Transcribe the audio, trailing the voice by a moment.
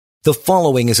The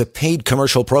following is a paid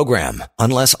commercial program.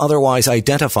 Unless otherwise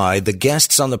identified, the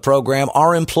guests on the program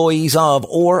are employees of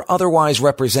or otherwise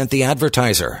represent the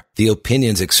advertiser. The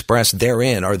opinions expressed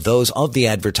therein are those of the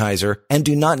advertiser and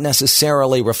do not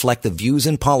necessarily reflect the views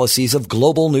and policies of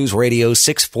Global News Radio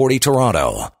 640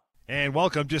 Toronto. And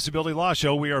welcome, Disability Law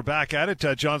Show. We are back at it.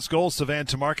 John Scholes, Sivan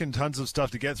Tamarkin, tons of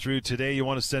stuff to get through today. You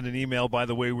want to send an email, by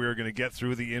the way, we're going to get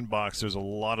through the inbox. There's a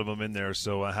lot of them in there,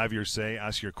 so have your say,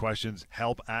 ask your questions,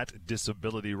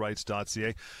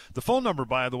 help@disabilityrights.ca. The phone number,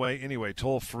 by the way, anyway,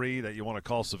 toll-free that you want to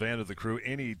call Sivan or the crew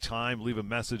anytime. Leave a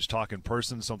message, talk in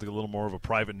person, something a little more of a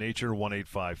private nature,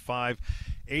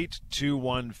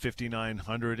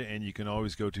 1-855-821-5900, and you can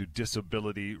always go to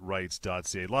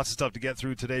disabilityrights.ca. Lots of stuff to get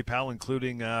through today, pal,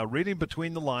 including reading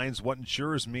between the lines what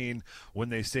insurers mean when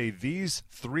they say these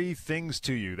three things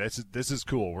to you. This is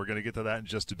cool. We're going to get to that in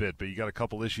just a bit, but you got a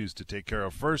couple issues to take care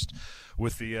of first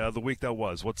with the week that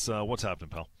was. What's happening,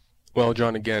 pal? Well,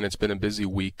 John, again, it's been a busy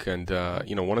week, and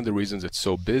one of the reasons it's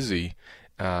so busy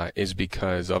is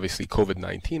because obviously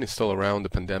COVID-19 is still around. The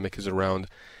pandemic is around,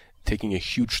 taking a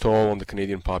huge toll on the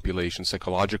Canadian population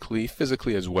psychologically,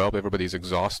 physically as well. Everybody's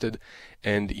exhausted.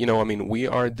 And, we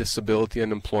are disability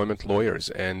and employment lawyers,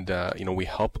 and, we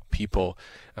help people.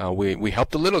 We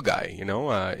help the little guy,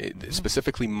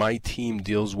 Specifically, my team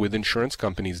deals with insurance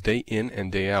companies day in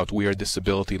and day out. We are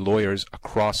disability lawyers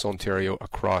across Ontario,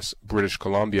 across British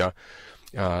Columbia.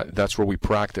 That's where we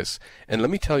practice. And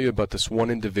let me tell you about this one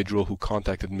individual who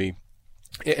contacted me.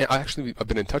 I've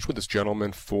been in touch with this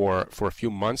gentleman for a few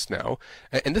months now.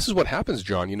 And this is what happens,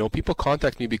 John. I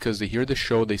contact me because they hear the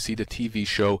show, they see the TV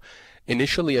show.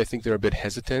 Initially, I think they're a bit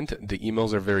hesitant. The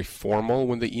emails are very formal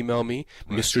when they email me.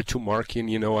 Right. Mr.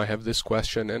 Tumarkin, I have this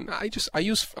question. And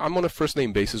I'm on a first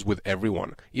name basis with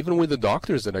everyone, even with the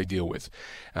doctors that I deal with.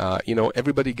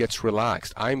 Everybody gets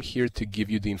relaxed. I'm here to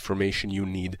give you the information you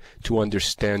need to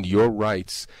understand your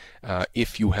rights.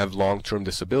 If you have long-term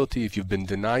disability, if you've been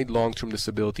denied long-term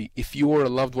disability, if you or a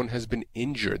loved one has been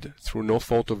injured through no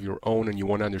fault of your own and you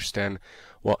want to understand,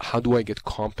 well, how do I get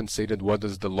compensated? What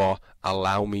does the law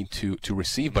allow me to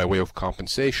receive by way of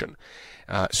compensation?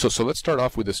 So let's start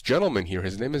off with this gentleman here.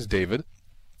 His name is David,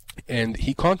 and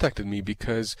he contacted me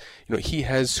because he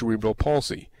has cerebral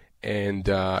palsy. And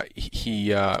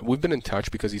we've been in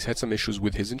touch because he's had some issues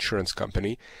with his insurance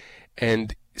company,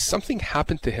 and something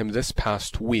happened to him this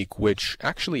past week, which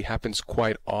actually happens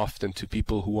quite often to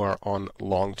people who are on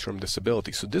long-term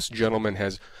disability. So this gentleman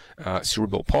has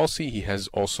cerebral palsy. He has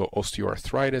also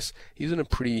osteoarthritis. He's in a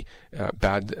pretty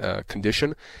bad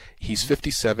condition. He's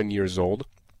 57 years old.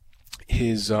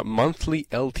 His monthly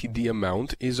LTD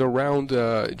amount is around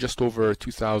just over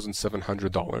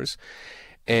 $2,700.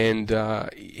 And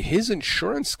his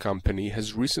insurance company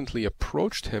has recently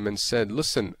approached him and said,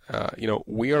 listen,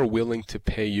 we are willing to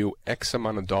pay you X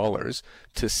amount of dollars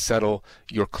to settle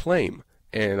your claim.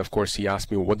 And of course, he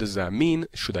asked me, what does that mean?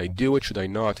 Should I do it? Should I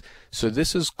not? So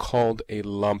this is called a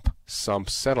lump sum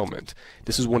settlement.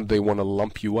 This is when they want to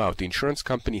lump you out. The insurance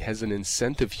company has an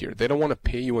incentive here. They don't want to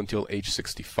pay you until age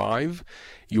 65.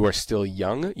 You are still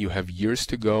young. You have years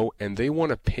to go. And they want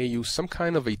to pay you some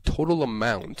kind of a total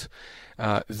amount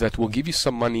that will give you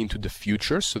some money into the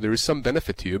future. So there is some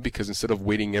benefit to you because instead of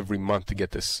waiting every month to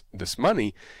get this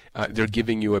money, they're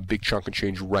giving you a big chunk of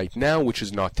change right now, which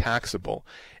is not taxable.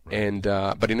 Right. And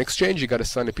but in exchange, you got to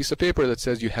sign a piece of paper that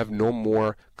says you have no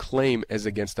more claim as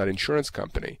against that insurance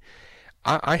company.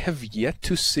 I have yet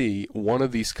to see one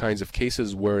of these kinds of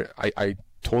cases where I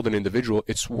told an individual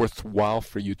it's worthwhile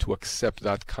for you to accept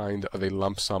that kind of a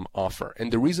lump sum offer.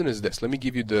 And the reason is this. Let me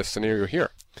give you the scenario here.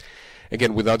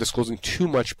 Again, without disclosing too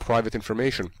much private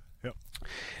information. Yep.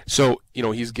 So,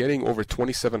 he's getting over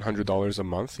 $2,700 a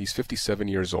month. He's 57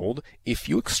 years old. If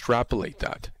you extrapolate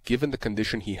that, given the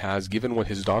condition he has, given what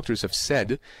his doctors have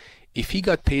said, if he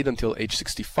got paid until age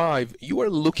 65, you are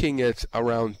looking at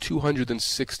around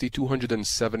 $260,000,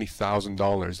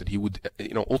 $270,000 that he would,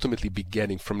 ultimately be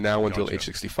getting from now until age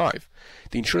 65.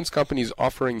 The insurance company is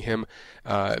offering him,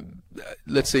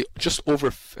 let's say, just over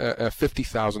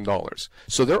 $50,000.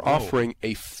 So they're offering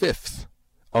a fifth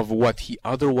of what he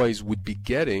otherwise would be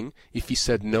getting if he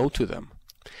said no to them.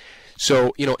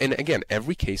 So, and again,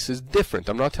 every case is different.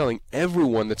 I'm not telling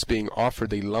everyone that's being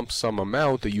offered a lump sum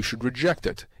amount that you should reject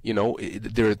it.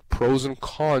 There are pros and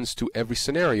cons to every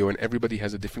scenario, and everybody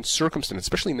has a different circumstance,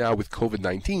 especially now with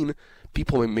COVID-19.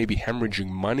 People may be hemorrhaging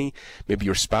money. Maybe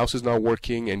your spouse is not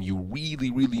working and you really,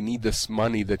 really need this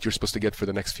money that you're supposed to get for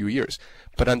the next few years.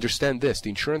 But understand this, the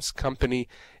insurance company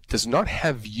does not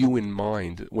have you in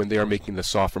mind when they are making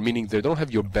this offer, meaning they don't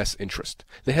have your best interest.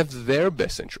 They have their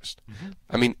best interest.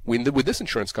 I mean, with this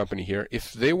insurance company here,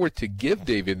 if they were to give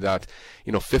David that,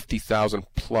 $50,000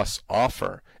 plus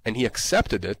offer and he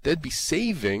accepted it, they'd be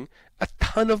saving a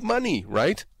ton of money,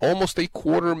 right? Almost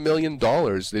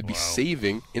 $250,000 they'd be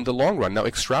saving in the long run. Now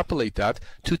extrapolate that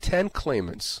to 10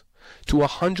 claimants, to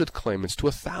 100 claimants, to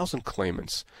 1,000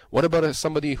 claimants. What about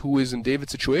somebody who is in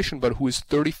David's situation but who is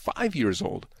 35 years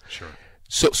old? Sure.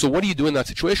 So what do you do in that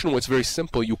situation? Well, it's very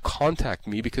simple. You contact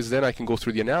me because then I can go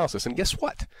through the analysis. And guess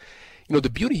what? The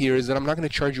beauty here is that I'm not going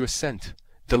to charge you a cent.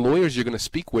 The lawyers you're going to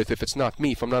speak with, if it's not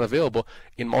me, if I'm not available,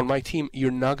 on my team,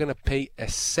 you're not going to pay a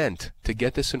cent to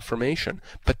get this information.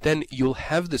 But then you'll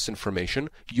have this information,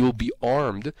 you'll be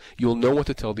armed, you'll know what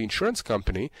to tell the insurance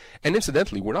company. And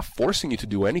incidentally, we're not forcing you to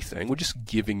do anything. We're just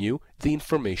giving you the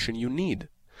information you need.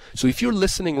 So if you're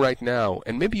listening right now,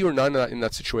 and maybe you're not in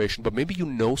that situation, but maybe you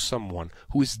know someone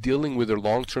who is dealing with their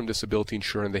long-term disability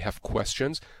insurance and they have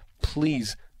questions,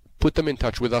 please put them in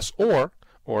touch with us or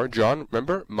John,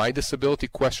 remember,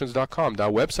 mydisabilityquestions.com,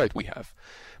 that website we have.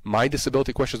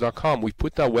 Mydisabilityquestions.com, we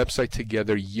put that website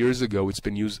together years ago. It's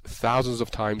been used thousands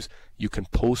of times. You can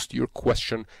post your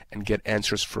question and get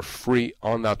answers for free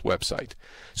on that website.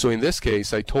 So in this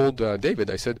case, I told David,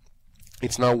 I said,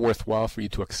 it's not worthwhile for you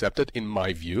to accept it, in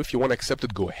my view. If you want to accept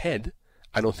it, go ahead.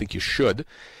 I don't think you should.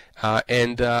 But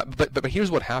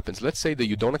here's what happens. Let's say that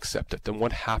you don't accept it. Then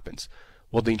what happens?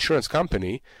 Well, the insurance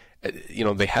company,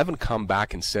 they haven't come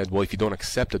back and said, well, if you don't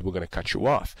accept it, we're going to cut you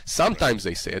off. Sometimes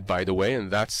they say it, by the way,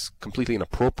 and that's completely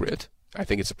inappropriate. I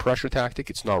think it's a pressure tactic.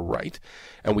 It's not right,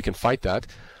 and we can fight that.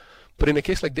 But in a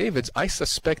case like David's, I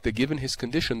suspect that given his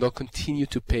condition, they'll continue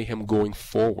to pay him going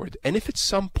forward. And if at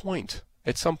some point,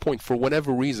 for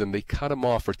whatever reason, they cut him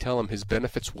off or tell him his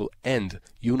benefits will end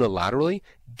unilaterally,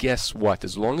 guess what?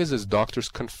 As long as his doctors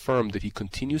confirm that he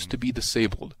continues to be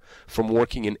disabled from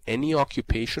working in any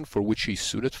occupation for which he's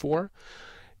suited for,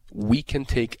 we can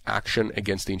take action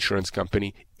against the insurance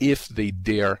company if they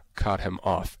dare cut him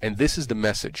off. And this is the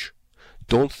message.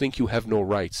 Don't think you have no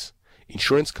rights.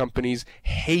 Insurance companies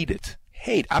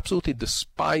absolutely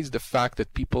despise the fact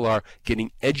that people are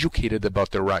getting educated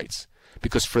about their rights.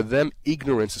 Because for them,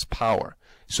 ignorance is power.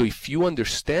 So if you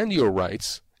understand your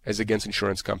rights as against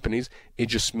insurance companies, it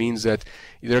just means that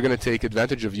they're going to take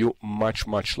advantage of you much,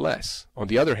 much less. On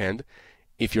the other hand,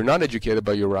 if you're not educated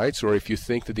about your rights, or if you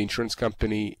think that the insurance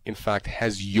company, in fact,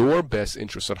 has your best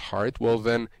interests at heart, well,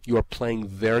 then you are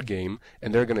playing their game,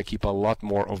 and they're going to keep a lot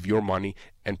more of your money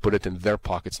and put it in their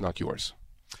pockets, not yours.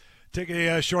 Take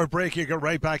a short break. You get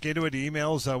right back into it.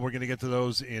 Emails, we're going to get to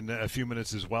those in a few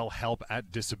minutes as well.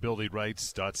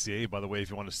 help@disabilityrights.ca. By the way, if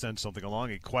you want to send something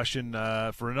along, a question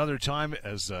for another time,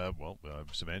 as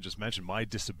Sivan just mentioned,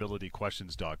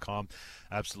 mydisabilityquestions.com.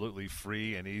 Absolutely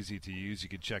free and easy to use. You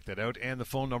can check that out. And the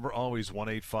phone number, always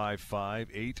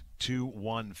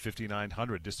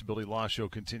 1-855-821-5900. Disability Law Show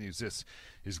continues. This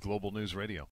is Global News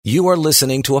Radio. You are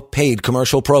listening to a paid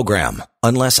commercial program.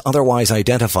 Unless otherwise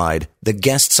identified, the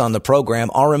guests on the program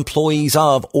are employees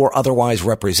of or otherwise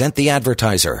represent the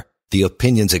advertiser. The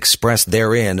opinions expressed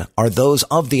therein are those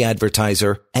of the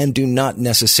advertiser and do not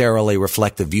necessarily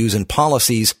reflect the views and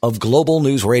policies of Global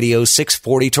News Radio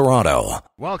 640 Toronto.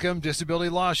 Welcome, Disability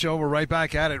Law Show. We're right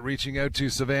back at it, reaching out to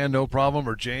Sivan, no problem,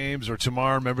 or James, or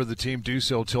Tamar. Member of the team, do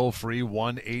so toll free,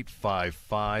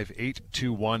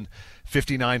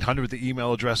 1-855-821-5900. The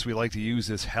email address we like to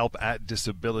use is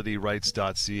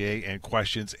help@disabilityrights.ca, and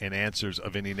questions and answers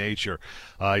of any nature.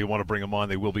 You want to bring them on,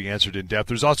 they will be answered in depth.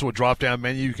 There's also a drop-down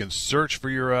menu. You can search for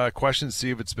your questions,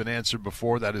 see if it's been answered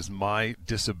before. That is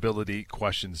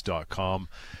mydisabilityquestions.com.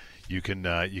 You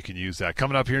can use that.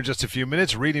 Coming up here in just a few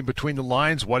minutes, reading between the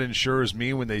lines, what insurers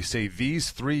mean when they say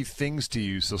these three things to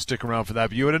you. So stick around for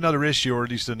that. But you had another issue, or at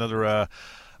least another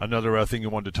thing you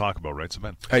wanted to talk about, right,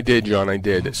 Sivan? I did, John. I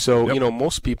did. So,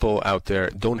 most people out there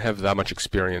don't have that much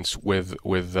experience with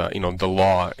the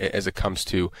law as it comes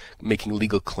to making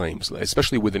legal claims,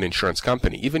 especially with an insurance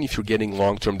company. Even if you're getting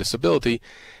long-term disability,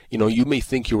 you may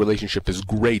think your relationship is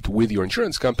great with your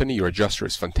insurance company. Your adjuster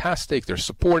is fantastic. They're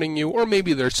supporting you, or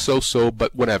maybe they're so-so,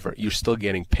 but whatever. You're still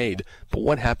getting paid. But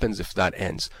what happens if that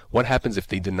ends? What happens if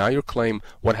they deny your claim?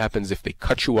 What happens if they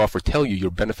cut you off or tell you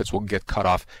your benefits will get cut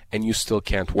off and you still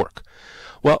can't work?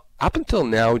 Well, up until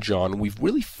now, John, we've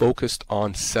really focused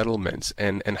on settlements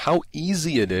and how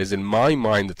easy it is, in my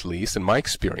mind at least, in my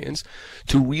experience,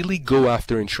 to really go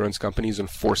after insurance companies and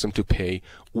force them to pay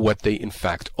what they in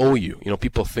fact owe you. You know,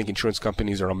 people think insurance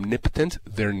companies are omnipotent.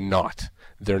 They're not.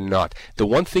 They're not. The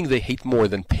one thing they hate more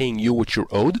than paying you what you're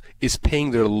owed is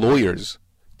paying their lawyers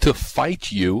to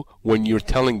fight you when you're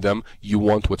telling them you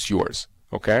want what's yours.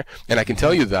 Okay? And I can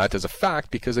tell you that as a fact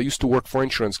because I used to work for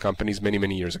insurance companies many,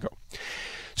 many years ago.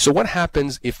 So what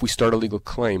happens if we start a legal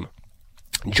claim?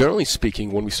 Generally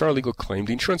speaking, when we start a legal claim,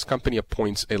 the insurance company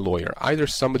appoints a lawyer, either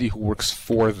somebody who works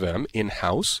for them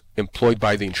in-house, employed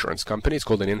by the insurance company, it's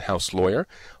called an in-house lawyer,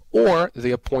 or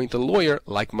they appoint a lawyer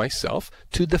like myself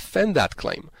to defend that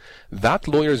claim. That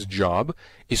lawyer's job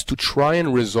is to try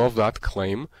and resolve that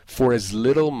claim for as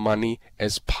little money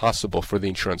as possible for the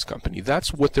insurance company.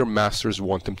 That's what their masters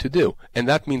want them to do. And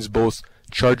that means both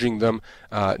charging them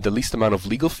the least amount of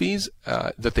legal fees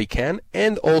that they can,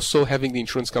 and also having the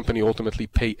insurance company ultimately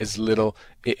pay as little,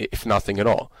 if nothing at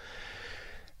all.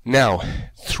 Now,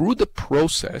 through the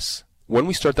process, when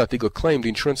we start that legal claim, the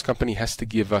insurance company has to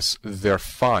give us their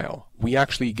file. We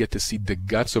actually get to see the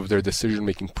guts of their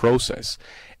decision-making process.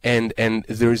 And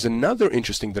there's another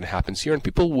interesting that happens here, and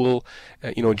people will,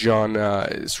 John,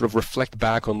 sort of reflect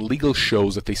back on legal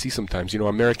shows that they see sometimes,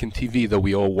 American TV that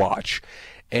we all watch.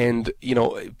 And,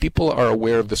 people are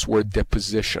aware of this word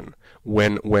deposition,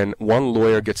 when one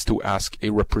lawyer gets to ask a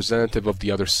representative of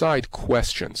the other side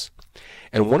questions.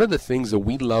 And one of the things that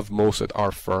we love most at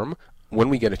our firm, when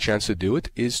we get a chance to do it,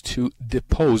 is to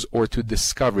depose or to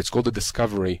discover. It's called a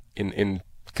discovery in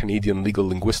Canadian legal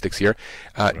linguistics here.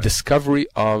 Right. Discovery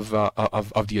of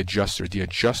the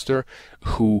adjuster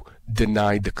who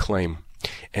denied the claim.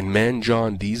 And man,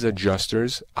 John, these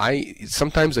adjusters,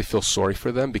 sometimes I feel sorry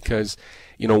for them because,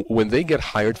 when they get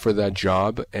hired for that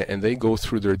job and they go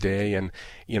through their day and,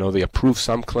 they approve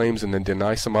some claims and then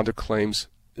deny some other claims,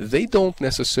 they don't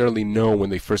necessarily know when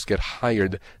they first get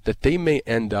hired that they may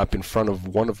end up in front of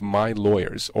one of my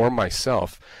lawyers or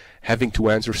myself having to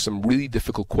answer some really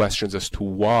difficult questions as to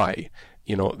why,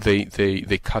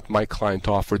 they cut my client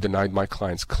off or denied my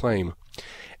client's claim.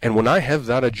 And when I have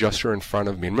that adjuster in front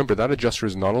of me, and remember, that adjuster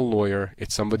is not a lawyer.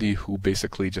 It's somebody who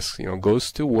basically just,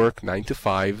 goes to work 9 to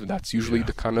 5. That's usually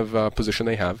the kind of position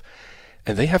they have.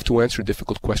 And they have to answer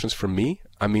difficult questions from me.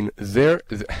 I mean,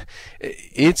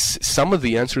 it's some of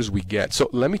the answers we get. So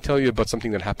let me tell you about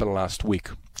something that happened last week.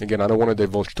 Again, I don't want to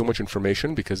divulge too much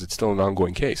information because it's still an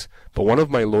ongoing case. But one of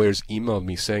my lawyers emailed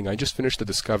me saying, I just finished the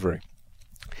discovery.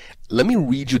 Let me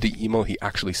read you the email he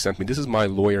actually sent me. This is my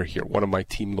lawyer here, one of my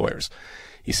team lawyers.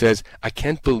 He says, I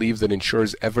can't believe that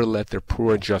insurers ever let their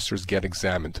poor adjusters get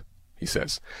examined. He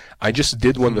says, I just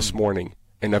did one this morning,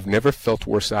 and I've never felt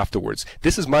worse afterwards.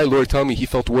 This is my lawyer telling me he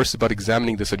felt worse about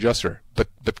examining this adjuster.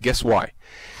 But guess why?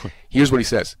 Here's what he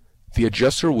says. The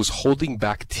adjuster was holding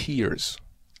back tears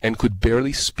and could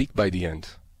barely speak by the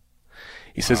end.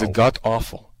 He says it got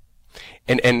awful.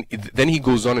 And then he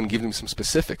goes on and gives him some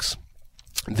specifics.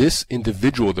 This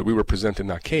individual that we represent in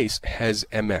that case has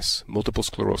MS, multiple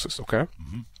sclerosis, okay?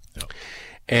 Mm-hmm. Yep.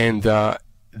 And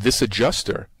this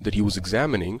adjuster that he was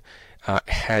examining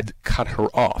had cut her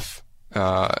off.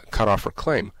 Cut off her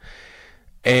claim.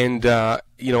 And,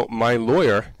 my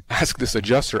lawyer asked this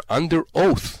adjuster under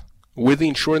oath with the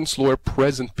insurance lawyer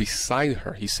present beside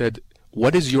her. He said,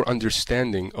 what is your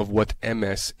understanding of what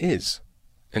MS is?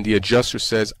 And the adjuster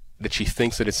says that she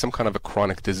thinks that it's some kind of a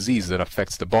chronic disease that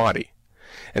affects the body.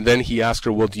 And then he asked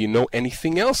her, well, do you know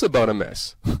anything else about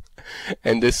MS?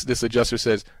 And this adjuster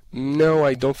says, no,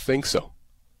 I don't think so.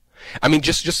 I mean,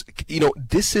 just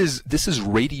this is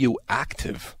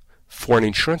radioactive for an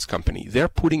insurance company. They're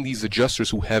putting these adjusters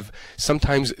who have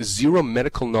sometimes zero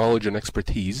medical knowledge and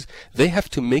expertise. They have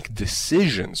to make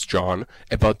decisions, John,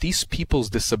 about these people's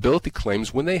disability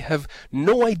claims when they have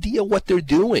no idea what they're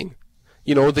doing.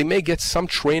 They may get some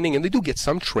training, and they do get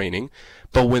some training,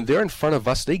 but when they're in front of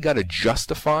us, they got to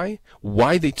justify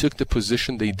why they took the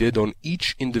position they did on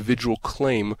each individual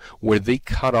claim where they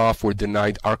cut off or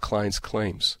denied our client's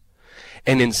claims.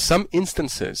 And in some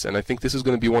instances, and I think this is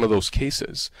going to be one of those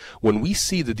cases, when we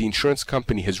see that the insurance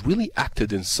company has really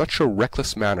acted in such a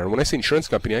reckless manner, and when I say insurance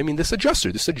company, I mean this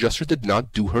adjuster did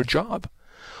not do her job.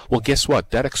 Well, guess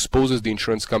what? That exposes the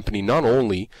insurance company not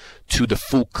only to the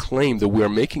full claim that we are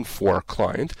making for our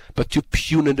client, but to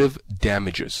punitive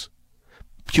damages.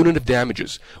 Punitive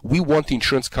damages. We want the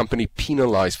insurance company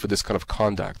penalized for this kind of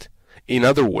conduct. In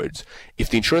other words, if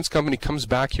the insurance company comes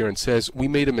back here and says, we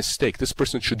made a mistake, this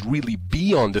person should really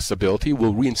be on disability,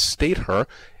 we'll reinstate her,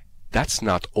 that's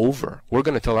not over. We're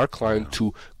going to tell our client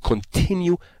to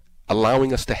continue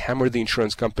allowing us to hammer the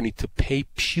insurance company to pay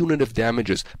punitive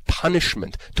damages,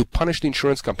 punishment, to punish the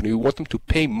insurance company. We want them to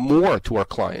pay more to our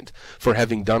client for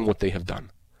having done what they have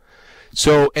done.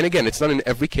 So, and again, it's not in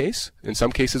every case. In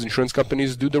some cases, insurance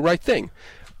companies do the right thing.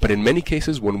 But in many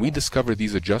cases, when we discover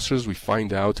these adjusters, we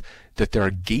find out that there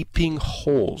are gaping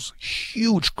holes,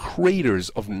 huge craters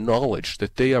of knowledge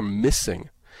that they are missing.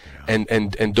 Yeah.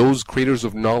 And those craters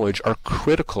of knowledge are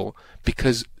critical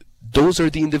because those are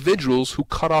the individuals who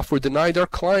cut off or denied our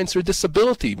clients their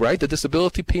disability, right? The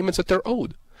disability payments that they're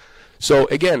owed. So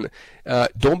again,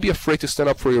 don't be afraid to stand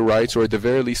up for your rights, or at the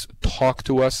very least, talk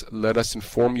to us. Let us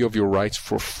inform you of your rights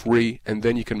for free, and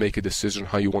then you can make a decision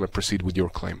how you want to proceed with your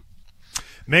claim.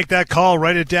 Make that call,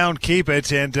 write it down, keep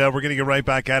it, and we're going to get right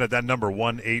back at it. That number,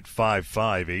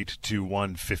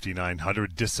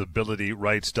 1-855-821-5900,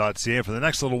 disabilityrights.ca. For the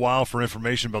next little while, for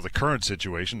information about the current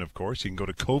situation, of course, you can go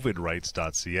to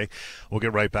covidrights.ca. We'll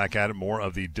get right back at it. More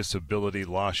of the Disability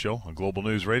Law Show on Global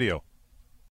News Radio.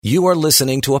 You are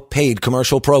listening to a paid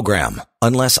commercial program.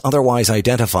 Unless otherwise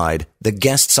identified, the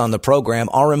guests on the program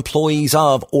are employees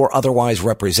of or otherwise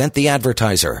represent the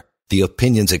advertiser. The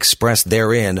opinions expressed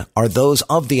therein are those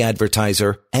of the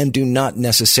advertiser and do not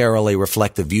necessarily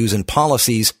reflect the views and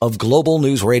policies of Global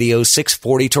News Radio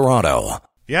 640 Toronto.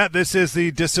 Yeah, this is the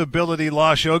Disability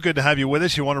Law Show. Good to have you with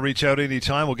us. You want to reach out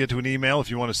anytime, we'll get to an email. If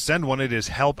you want to send one, it is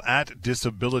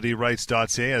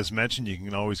help@disabilityrights.ca. As mentioned, you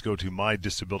can always go to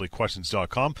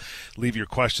mydisabilityquestions.com. Leave your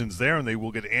questions there, and they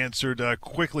will get answered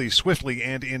quickly, swiftly,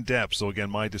 and in depth. So again,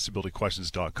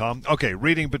 mydisabilityquestions.com. Okay,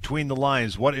 reading between the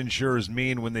lines, what insurers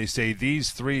mean when they say these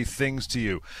three things to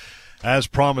you. As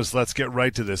promised, let's get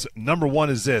right to this. Number one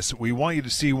is this. We want you to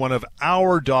see one of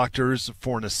our doctors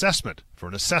for an assessment.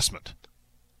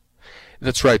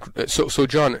 That's right. So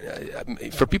John,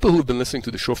 for people who have been listening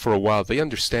to the show for a while, they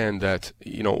understand that,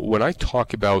 when I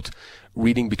talk about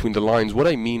reading between the lines, what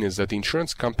I mean is that the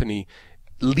insurance company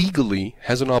legally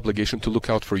has an obligation to look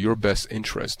out for your best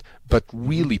interest, but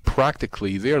really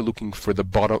practically they are looking for the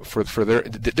bottom, for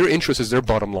their interest is their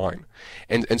bottom line.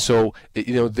 And so,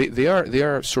 they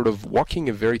are sort of walking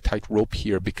a very tight rope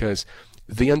here, because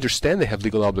they understand they have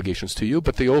legal obligations to you,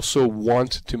 but they also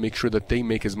want to make sure that they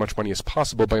make as much money as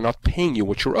possible by not paying you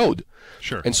what you're owed.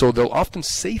 Sure. And so they'll often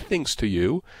say things to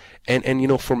you, and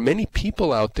for many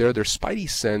people out there, their spidey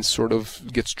sense sort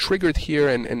of gets triggered here,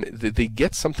 and they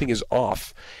get something is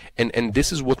off. And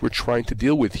this is what we're trying to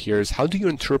deal with here, is how do you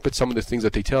interpret some of the things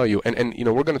that they tell you? And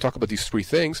we're going to talk about these three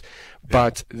things,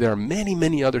 but there are many,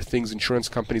 many other things insurance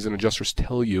companies and adjusters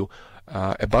tell you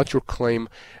about your claim,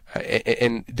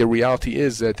 and the reality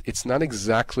is that it's not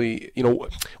exactly,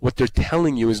 what they're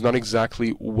telling you is not exactly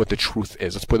what the truth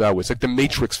is. Let's put it that way. It's like the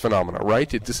Matrix phenomena, right?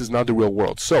 This is not the real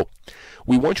world. So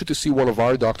we want you to see one of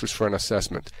our doctors for an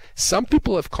assessment. Some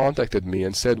people have contacted me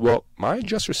and said, well, my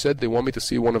adjuster said they want me to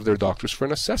see one of their doctors for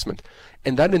an assessment.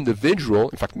 And that individual,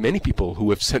 in fact, many people who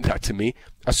have said that to me,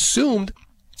 assumed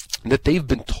that they've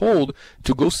been told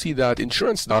to go see that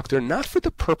insurance doctor, not for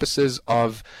the purposes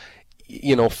of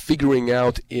figuring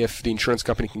out if the insurance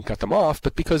company can cut them off,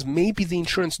 but because maybe the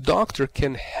insurance doctor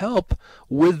can help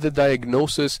with the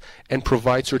diagnosis and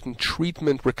provide certain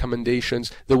treatment recommendations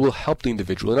that will help the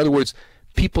individual. In other words,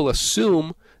 people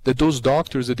assume that those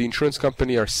doctors that the insurance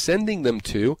company are sending them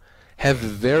to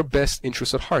have their best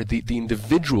interests at heart, the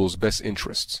individual's best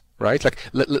interests, right? Like,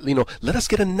 let us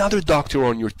get another doctor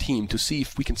on your team to see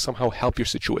if we can somehow help your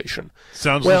situation.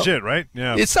 Sounds legit, right?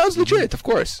 Yeah. It sounds legit, of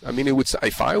course. I mean,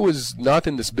 if I was not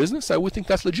in this business, I would think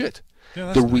that's legit.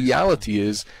 Yeah, the reality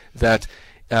is that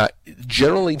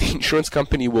generally the insurance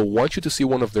company will want you to see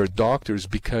one of their doctors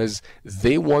because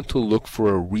they want to look for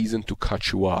a reason to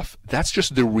cut you off. That's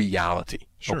just the reality.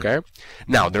 Sure. Okay?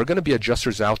 Now, there are going to be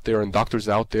adjusters out there and doctors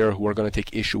out there who are going to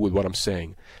take issue with what I'm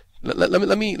saying. Let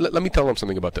me tell them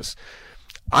something about this.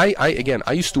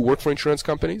 I used to work for insurance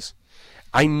companies.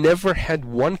 I never had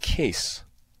one case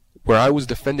where I was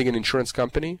defending an insurance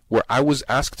company where I was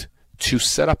asked to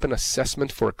set up an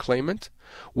assessment for a claimant,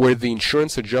 where the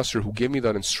insurance adjuster who gave me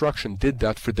that instruction did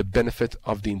that for the benefit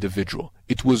of the individual.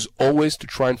 It was always to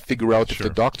try and figure out if the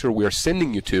doctor we are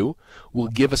sending you to will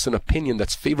give us an opinion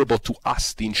that's favorable to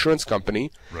us, the insurance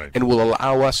company, right, and will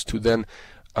allow us to then,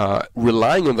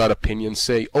 relying on that opinion,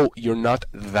 say, oh, you're not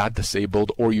that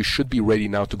disabled, or you should be ready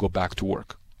now to go back to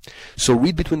work. So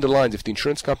read between the lines. If the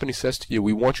insurance company says to you,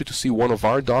 we want you to see one of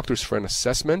our doctors for an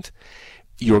assessment,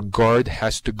 your guard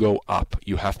has to go up.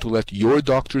 You have to let your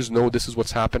doctors know this is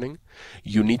what's happening.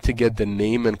 You need to get the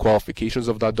name and qualifications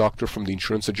of that doctor from the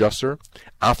insurance adjuster.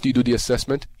 After you do the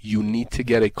assessment, you need to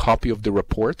get a copy of the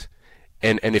report.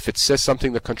 And if it says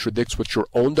something that contradicts what your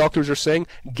own doctors are saying,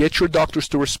 get your doctors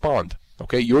to respond.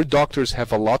 Okay, your doctors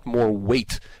have a lot more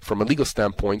weight from a legal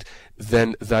standpoint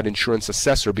than that insurance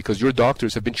assessor, because your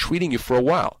doctors have been treating you for a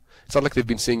while. It's not like they've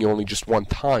been seeing you only just one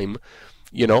time.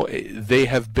 You know, they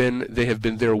have been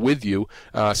there with you,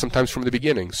 sometimes from the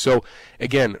beginning. So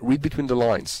again, read between the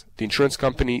lines. The insurance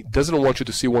company doesn't want you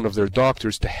to see one of their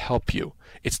doctors to help you.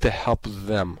 It's to help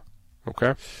them.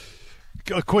 Okay.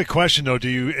 A quick question though: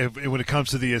 when it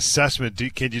comes to the assessment,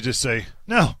 can you just say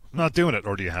no, I'm not doing it,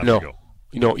 or do you have to go?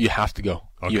 You have to go.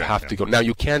 Okay, you have to go. Now,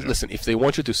 you can't, listen, if they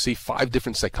want you to see 5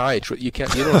 different psychiatrists, you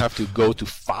don't have to go to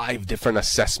 5 different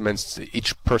assessments.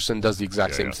 Each person does the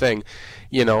exact same thing.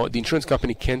 You know, the insurance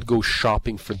company can't go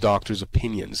shopping for doctors'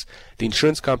 opinions. The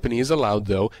insurance company is allowed,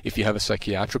 though, if you have a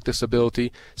psychiatric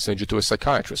disability, send you to a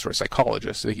psychiatrist or a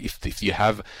psychologist. If you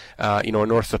have, an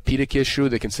orthopedic issue,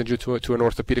 they can send you to an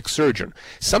orthopedic surgeon.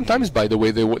 Sometimes, by the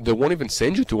way, they won't even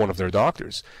send you to one of their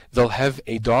doctors. They'll have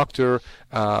a doctor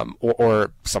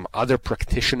or some other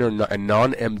practitioner, a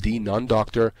non-MD,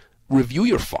 non-doctor, review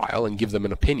your file and give them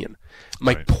an opinion.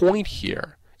 My point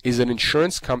here is that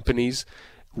insurance companies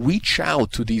reach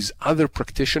out to these other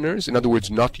practitioners, in other words,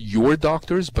 not your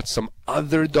doctors, but some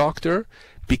other doctor,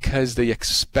 because they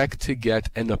expect to get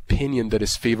an opinion that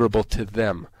is favorable to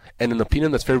them. And an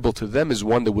opinion that's favorable to them is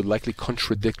one that would likely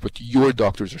contradict what your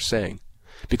doctors are saying.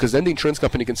 Because then the insurance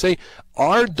company can say,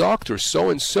 our doctor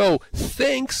so-and-so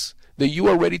thinks that you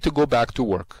are ready to go back to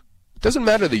work. It doesn't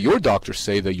matter that your doctors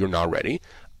say that you're not ready.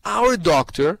 Our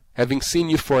doctor, having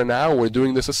seen you for an hour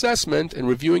doing this assessment and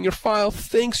reviewing your file,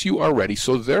 thinks you are ready.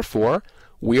 So therefore,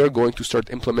 we are going to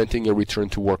start implementing a return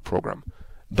to work program.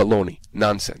 Baloney.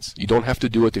 Nonsense. You don't have to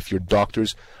do it if your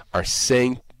doctors are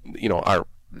saying, are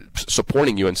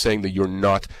supporting you and saying that you're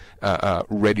not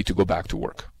ready to go back to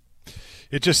work.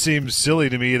 It just seems silly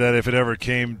to me that if it ever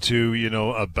came to,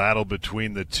 a battle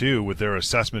between the two with their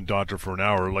assessment doctor for an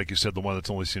hour, like you said, the one that's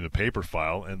only seen a paper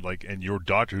file, and your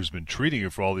doctor who's been treating you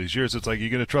for all these years, it's like, you're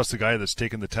going to trust the guy that's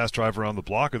taken the test drive around the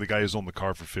block or the guy who's owned the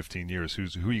car for 15 years? Who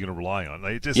are you going to rely on?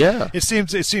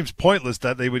 It seems pointless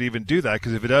that they would even do that,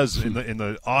 because if it does, in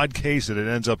the odd case that it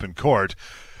ends up in court,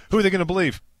 who are they going to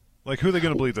believe? Like, who are they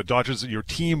going to believe? The doctors, your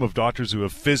team of doctors who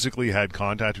have physically had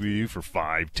contact with you for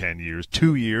 5, 10 years,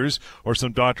 2 years, or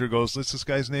some doctor goes, "What's this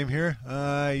guy's name here?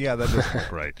 Yeah, that doesn't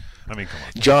look right." I mean, come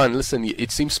on. John, listen,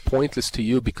 it seems pointless to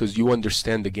you because you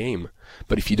understand the game.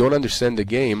 But if you don't understand the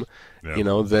game,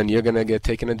 then you're going to get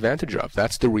taken advantage of.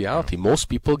 That's the reality. Most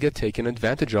people get taken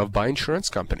advantage of by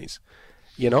insurance companies.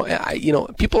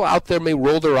 People out there may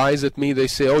roll their eyes at me. They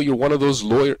say, "Oh, you're one of those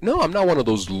lawyers." No, I'm not one of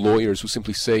those lawyers who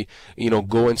simply say,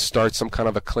 go and start some kind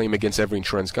of a claim against every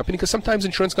insurance company, because sometimes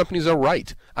insurance companies are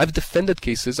right. I've defended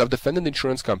cases. I've defended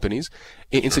insurance companies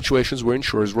in situations where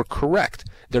insurers were correct.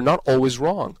 They're not always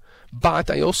wrong.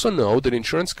 But I also know that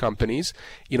insurance companies,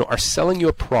 are selling you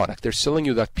a product. They're selling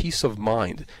you that peace of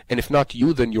mind. And if not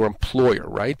you, then your employer,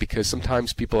 right? Because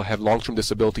sometimes people have long-term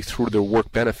disability through their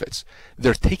work benefits.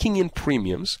 They're taking in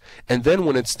premiums, and then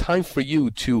when it's time for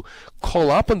you to call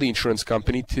up on the insurance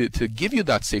company to give you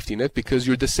that safety net because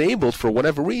you're disabled for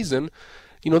whatever reason,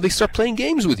 they start playing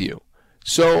games with you.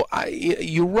 So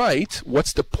you're right.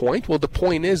 What's the point? Well, the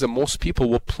point is that most people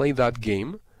will play that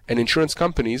game, and insurance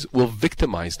companies will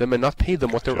victimize them and not pay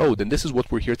them what they're owed. And this is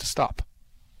what we're here to stop.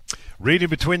 Reading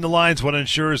between the lines what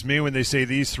insurers mean when they say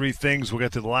these 3 things. We'll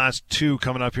get to the last 2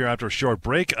 coming up here after a short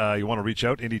break. You want to reach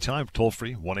out anytime,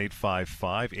 toll-free,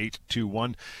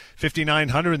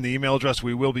 1-855-821-5900. And the email address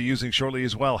we will be using shortly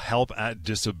as well,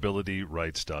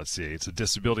 help@disabilityrights.ca. It's a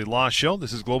disability law show.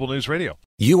 This is Global News Radio.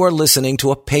 You are listening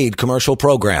to a paid commercial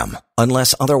program.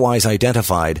 Unless otherwise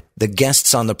identified, the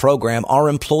guests on the program are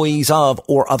employees of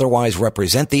or otherwise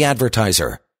represent the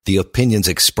advertiser. The opinions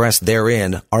expressed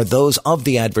therein are those of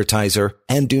the advertiser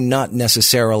and do not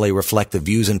necessarily reflect the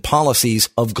views and policies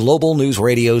of Global News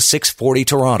Radio 640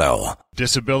 Toronto.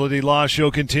 Disability Law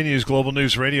Show continues. Global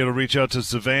News Radio. To reach out to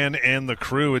Sivan and the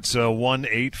crew, it's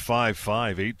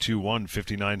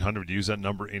 1-855-821-5900. Use that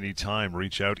number anytime.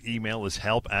 Reach out. Email is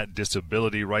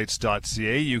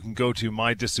help@disabilityrights.ca. You can go to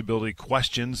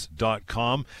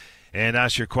mydisabilityquestions.com and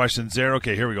ask your questions there.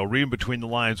 Okay, here we go. Reading between the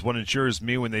lines what insurers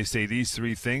mean when they say these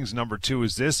 3 things. Number 2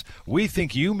 is this: we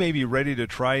think you may be ready to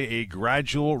try a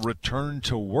gradual return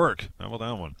to work. How about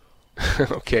that one?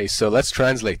 Okay, so let's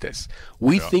translate this.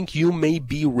 We think you may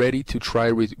be ready to try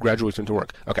gradual return to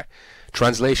work. Okay,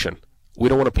 translation: we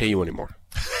don't want to pay you anymore.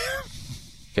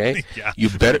 Okay, you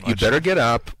better get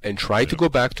up and try to go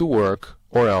back to work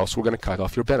or else we're going to cut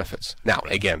off your benefits. Now,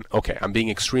 again, okay, I'm being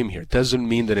extreme here. Doesn't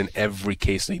mean that in every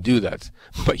case they do that.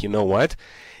 But you know what?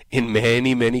 In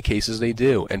many, many cases they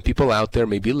do. And people out there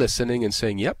may be listening and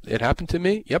saying, yep, it happened to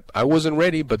me. Yep, I wasn't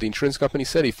ready, but the insurance company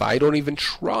said if I don't even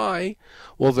try,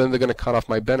 well, then they're going to cut off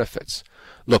my benefits.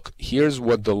 Look, here's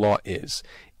what the law is.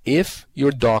 If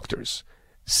your doctors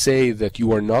say that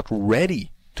you are not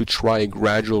ready to try a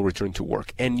gradual return to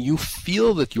work and you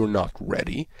feel that you're not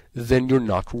ready, then you're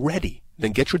not ready.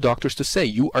 Then get your doctors to say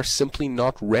you are simply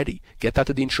not ready. Get that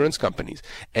to the insurance companies.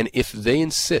 And if they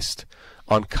insist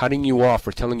on cutting you off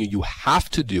or telling you you have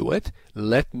to do it,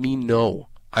 let me know.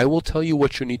 I will tell you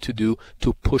what you need to do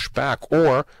to push back,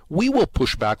 or we will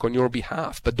push back on your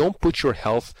behalf. But don't put your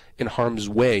health in harm's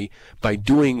way by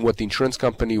doing what the insurance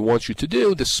company wants you to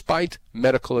do despite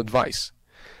medical advice.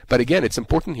 But again, it's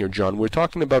important here, John. We're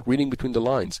talking about reading between the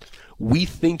lines. We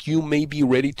think you may be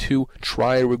ready to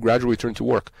try a gradual return to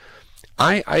work.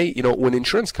 When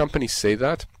insurance companies say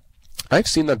that, I've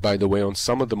seen that, by the way, on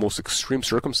some of the most extreme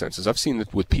circumstances. I've seen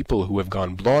it with people who have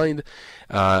gone blind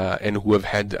and who have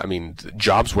had,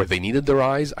 jobs where they needed their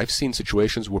eyes. I've seen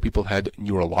situations where people had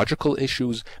neurological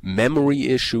issues, memory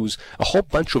issues, a whole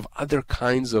bunch of other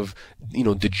kinds of,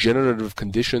 degenerative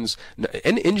conditions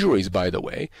and injuries, by the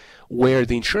way, where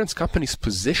the insurance company's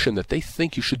position that they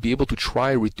think you should be able to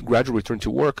try gradual return to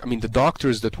work. The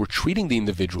doctors that were treating the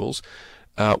individuals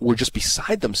were just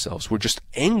beside themselves, were just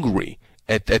angry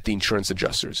at the insurance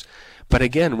adjusters. But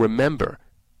again, remember,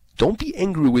 don't be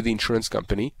angry with the insurance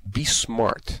company. Be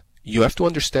smart. You have to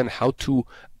understand how to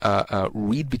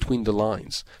read between the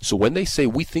lines. So when they say,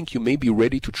 we think you may be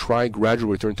ready to try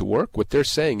gradual return to work, what they're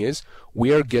saying is,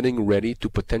 we are getting ready to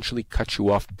potentially cut you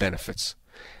off benefits.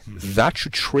 Mm-hmm. That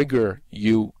should trigger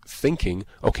you thinking,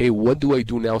 okay, what do I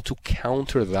do now to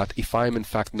counter that if I'm in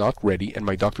fact not ready and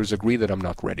my doctors agree that I'm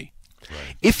not ready?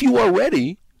 Right. If you are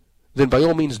ready, then by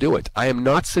all means do it. I am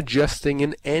not suggesting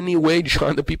in any way,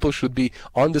 John, that people should be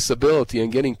on disability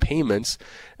and getting payments,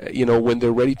 when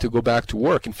they're ready to go back to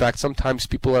work. In fact, sometimes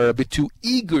people are a bit too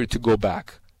eager to go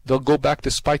back. They'll go back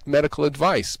despite medical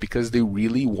advice because they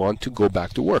really want to go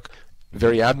back to work.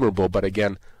 Very admirable, but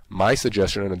again, my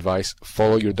suggestion and advice,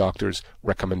 follow your doctor's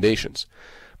recommendations.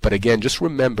 But again, just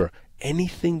remember,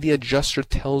 anything the adjuster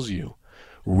tells you,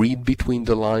 read between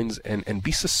the lines and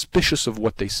be suspicious of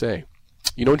what they say.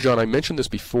 John, I mentioned this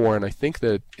before, and I think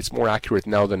that it's more accurate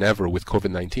now than ever with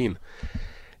COVID-19.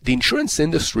 The insurance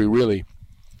industry, really,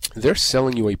 they're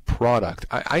selling you a product.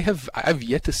 I've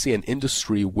yet to see an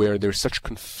industry where there's such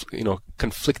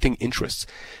conflicting interests.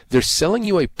 They're selling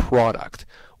you a product,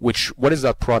 what is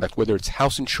that product? Whether it's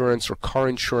house insurance or car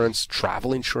insurance,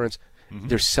 travel insurance, mm-hmm.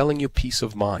 They're selling you peace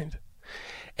of mind.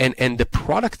 And the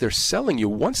product they're selling you,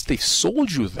 once they've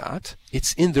sold you that,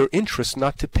 it's in their interest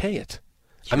not to pay it.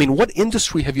 What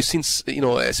industry have you seen,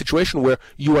 a situation where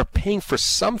you are paying for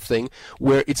something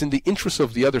where it's in the interest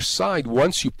of the other side,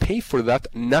 once you pay for that,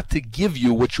 not to give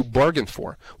you what you bargained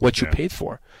for, what you paid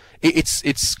for?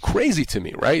 It's crazy to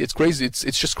me, right? It's crazy.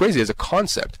 It's just crazy as a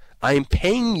concept. I am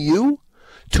paying you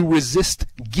to resist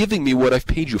giving me what I've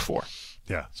paid you for.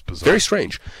 Yeah, it's bizarre. Very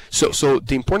strange. So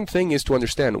the important thing is to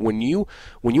understand, when you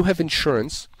have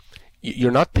insurance,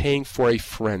 you're not paying for a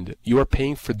friend. You are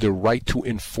paying for the right to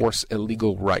enforce a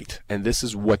legal right. And this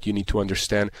is what you need to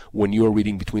understand when you are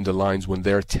reading between the lines, when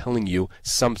they're telling you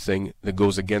something that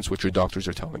goes against what your doctors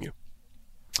are telling you.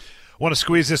 I want to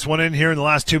squeeze this one in here in the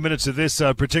last 2 minutes of this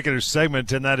particular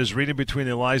segment, and that is reading between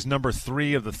the lines. Number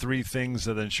 3 of the 3 things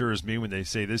that insurers mean when they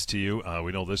say this to you.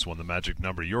 We know this one, the magic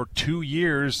number. Your 2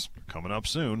 years coming up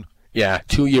soon. Yeah,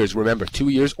 2 years. Remember, 2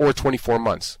 years or 24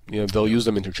 months. They'll use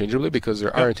them interchangeably because they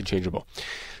are interchangeable.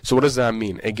 So what does that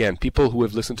mean? Again, people who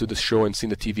have listened to this show and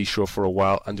seen the TV show for a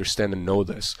while understand and know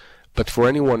this. But for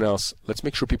anyone else, let's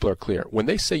make sure people are clear. When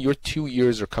they say your 2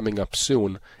 years are coming up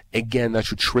soon, again, that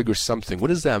should trigger something. What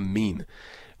does that mean?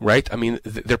 Right?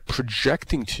 They're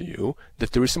projecting to you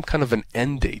that there is some kind of an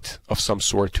end date of some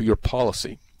sort to your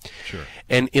policy. Sure.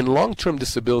 And in long-term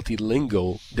disability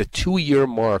lingo, the 2-year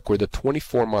mark or the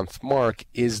 24-month mark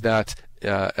is that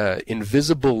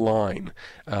invisible line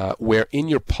where in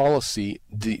your policy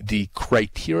the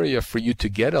criteria for you to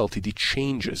get LTD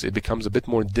changes. It becomes a bit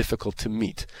more difficult to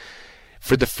meet.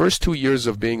 For the first 2 years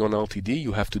of being on LTD,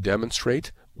 you have to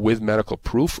demonstrate with medical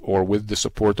proof or with the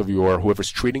support of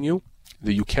whoever's treating you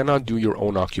that you cannot do your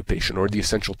own occupation or the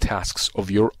essential tasks of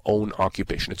your own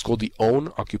occupation. It's called the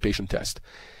Own Occupation Test.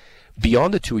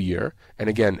 Beyond the 2 year, and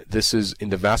again, this is in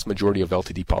the vast majority of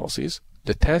LTD policies,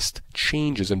 the test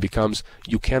changes and becomes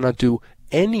you cannot do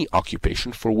any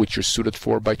occupation for which you're suited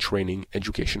for by training,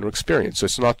 education, or experience. So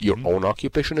it's not your own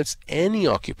occupation, it's any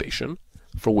occupation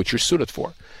for which you're suited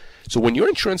for. So when your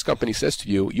insurance company says to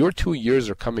you, your 2 years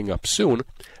are coming up soon,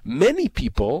 many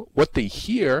people, what they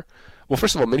hear, well,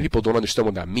 first of all, many people don't understand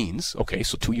what that means. Okay,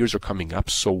 so 2 years are coming up,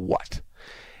 so what?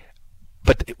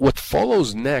 But what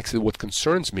follows next is what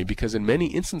concerns me, because in many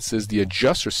instances, the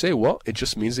adjusters say, well, it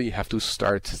just means that you have to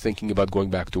start thinking about going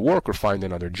back to work or find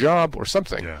another job or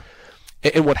something. Yeah.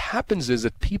 And what happens is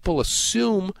that people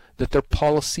assume that their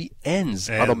policy ends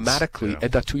automatically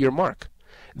at that 2-year mark.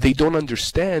 They don't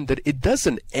understand that it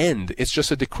doesn't end. It's just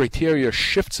that the criteria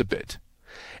shifts a bit.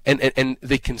 And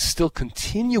they can still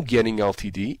continue getting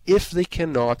LTD if they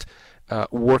cannot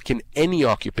work in any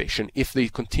occupation, if they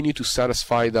continue to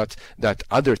satisfy that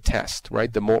other test,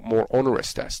 right, the more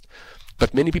onerous test.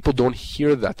 But many people don't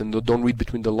hear that and don't read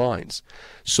between the lines.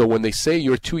 So when they say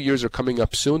your 2 years are coming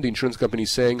up soon, the insurance company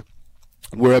is saying,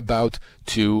 we're about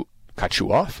to cut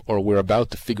you off, or we're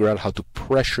about to figure out how to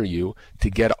pressure you to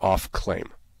get off claim.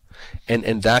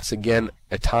 And that's, again,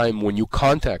 a time when you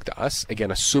contact us,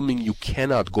 again, assuming you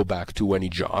cannot go back to any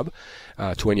job,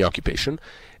 to any occupation,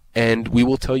 and we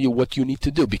will tell you what you need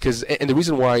to do. Because, and the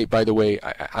reason why, by the way,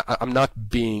 I'm not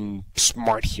being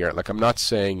smart here. Like, I'm not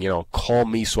saying, call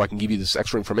me so I can give you this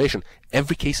extra information.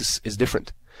 Every case is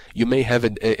different. You may have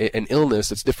an illness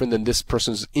that's different than this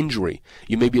person's injury.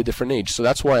 You may be a different age. So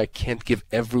that's why I can't give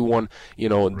everyone,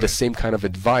 the same kind of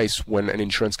advice when an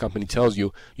insurance company tells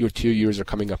you your 2 years are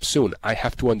coming up soon. I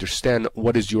have to understand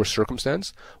what is your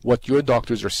circumstance, what your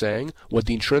doctors are saying, what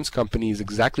the insurance company is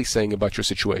exactly saying about your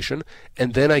situation,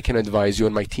 and then I can advise you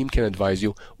and my team can advise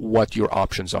you what your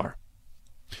options are.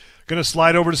 Going to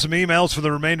slide over to some emails for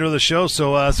the remainder of the show,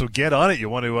 so get on it. You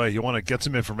want to get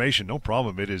some information? No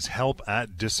problem. It is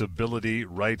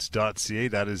help@disabilityrights.ca.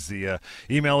 That is the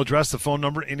email address, the phone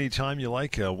number, anytime you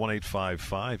like.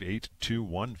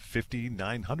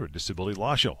 1-855-821-5900. Disability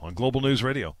Law Show on Global News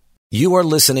Radio. You are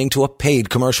listening to a paid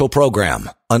commercial program.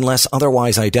 Unless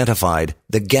otherwise identified,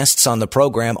 the guests on the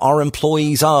program are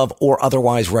employees of or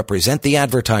otherwise represent the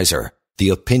advertiser. The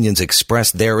opinions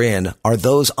expressed therein are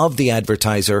those of the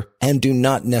advertiser and do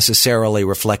not necessarily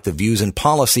reflect the views and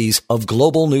policies of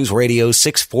Global News Radio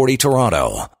 640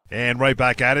 Toronto. And right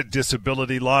back at it,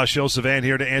 Disability Law Show. Savan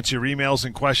here to answer your emails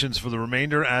and questions for the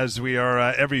remainder, as we are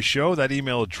every show. That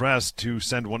email address to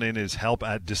send one in is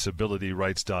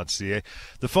help@disabilityrights.ca.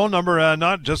 The phone number,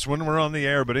 not just when we're on the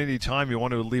air, but any time you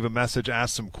want to leave a message,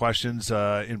 ask some questions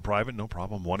in private, no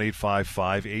problem.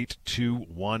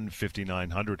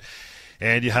 1-855-821-5900.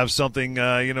 And you have something,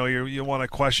 you want a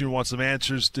question, you want some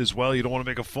answers as well. You don't want to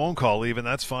make a phone call even.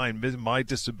 That's fine.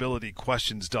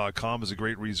 MyDisabilityQuestions.com is a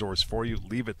great resource for you.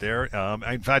 Leave it there.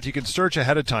 In fact, you can search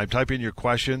ahead of time. Type in your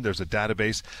question. There's a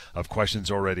database of questions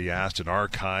already asked, an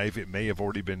archive. It may have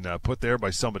already been put there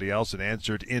by somebody else and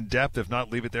answered in depth. If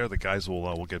not, leave it there. The guys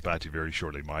will get back to you very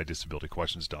shortly.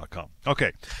 MyDisabilityQuestions.com.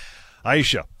 Okay.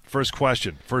 Aisha,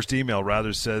 first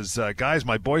email says, guys,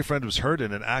 my boyfriend was hurt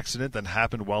in an accident that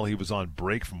happened while he was on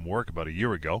break from work about a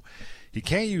year ago. He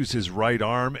can't use his right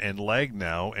arm and leg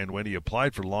now, and when he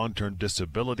applied for long-term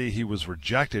disability, he was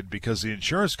rejected because the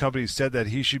insurance company said that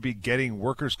he should be getting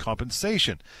workers'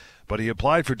 compensation. But he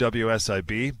applied for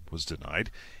WSIB, was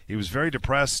denied. He was very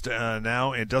depressed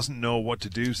now and doesn't know what to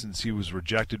do since he was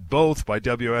rejected both by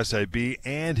WSIB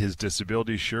and his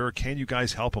disability insurer. Can you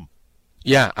guys help him?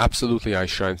 Yeah, absolutely,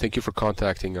 Aisha, and thank you for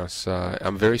contacting us.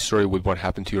 I'm very sorry with what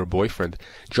happened to your boyfriend.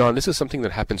 John, this is something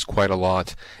that happens quite a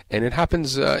lot, and it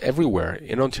happens everywhere,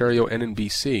 in Ontario and in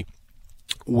BC,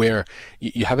 where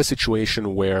you have a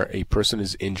situation where a person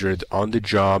is injured on the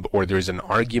job, or there's an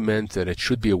argument that it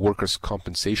should be a workers'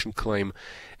 compensation claim.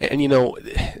 And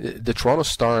the Toronto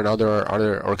Star and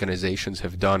other organizations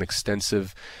have done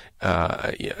extensive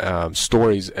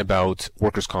stories about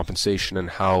workers' compensation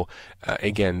and how,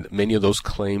 again, many of those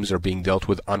claims are being dealt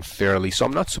with unfairly. So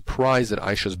I'm not surprised that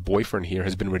Aisha's boyfriend here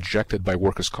has been rejected by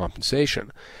workers'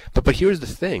 compensation. But here's the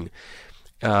thing.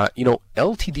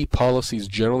 LTD policies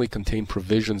generally contain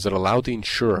provisions that allow the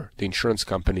insurer, the insurance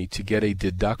company, to get a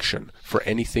deduction for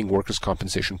anything workers'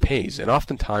 compensation pays. And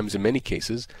oftentimes, in many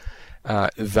cases,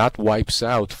 that wipes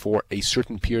out for a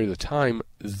certain period of time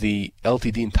the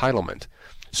LTD entitlement.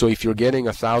 So if you're getting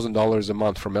 $1,000 a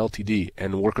month from LTD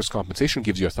and workers' compensation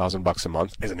gives you $1,000 a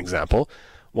month, as an example,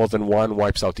 well, then one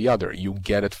wipes out the other. You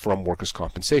get it from workers'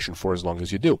 compensation for as long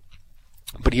as you do.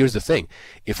 But here's the thing.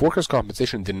 If workers'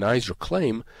 compensation denies your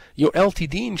claim, your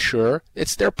LTD insurer,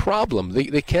 it's their problem.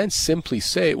 They can't simply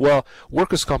say, well,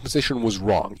 workers' compensation was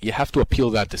wrong. You have to appeal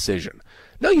that decision.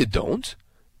 No, you don't.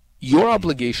 Your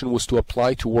obligation was to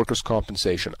apply to workers'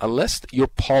 compensation. Unless your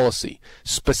policy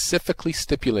specifically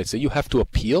stipulates that you have to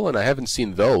appeal, and I haven't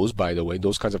seen those, by the way,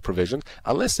 those kinds of provisions,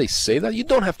 unless they say that, you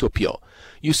don't have to appeal.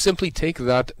 You simply take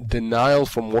that denial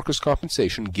from workers'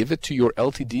 compensation, give it to your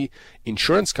LTD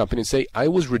insurance company and say, I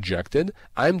was rejected,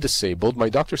 I'm disabled, my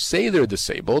doctors say they're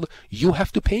disabled, you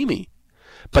have to pay me.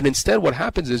 But instead what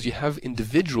happens is you have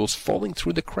individuals falling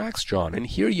through the cracks, John. And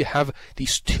here you have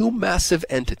these two massive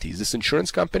entities, this insurance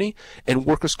company and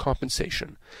workers'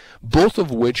 compensation, both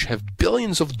of which have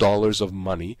billions of dollars of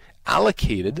money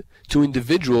allocated to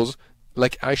individuals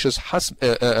like Aisha's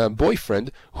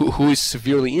boyfriend who is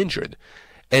severely injured.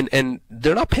 And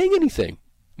they're not paying anything.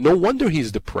 No wonder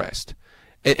he's depressed.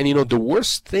 And you know, the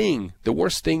worst thing,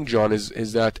 John,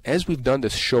 is that as we've done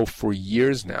this show for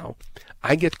years now,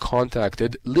 I get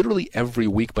contacted literally every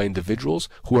week by individuals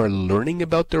who are learning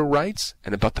about their rights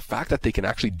and about the fact that they can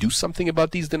actually do something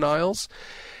about these denials.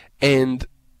 And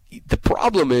the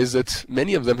problem is that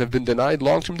many of them have been denied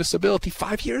long-term disability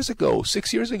 5 years ago,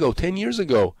 6 years ago, 10 years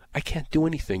ago. I can't do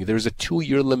anything. There's a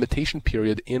 2-year limitation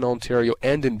period in Ontario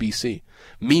and in BC,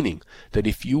 meaning that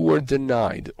if you were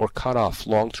denied or cut off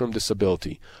long-term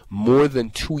disability more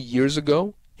than 2 years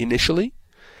ago, initially,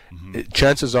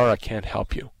 chances are I can't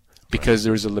help you. Because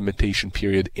there is a limitation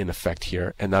period in effect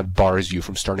here, and that bars you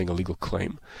from starting a legal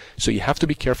claim. So you have to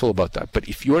be careful about that. But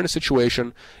if you're in a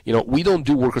situation, you know, we don't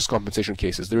do workers' compensation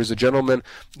cases. There is a gentleman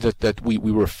that we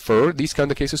refer these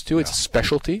kind of cases to. It's a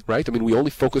specialty, right? I mean, we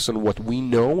only focus on what we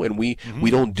know, and we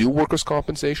don't do workers'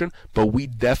 compensation, but we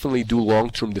definitely do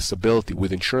long-term disability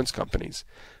with insurance companies.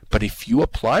 But if you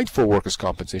applied for workers'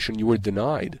 compensation, you were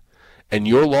denied. And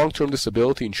your long-term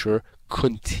disability insurer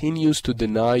continues to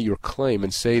deny your claim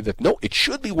and say that, no, it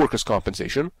should be workers'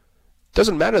 compensation.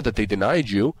 Doesn't matter that they denied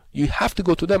you. You have to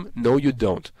go to them. No, you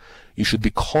don't. You should be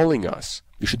calling us.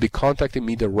 You should be contacting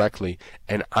me directly,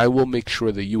 and I will make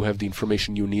sure that you have the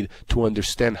information you need to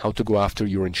understand how to go after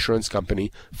your insurance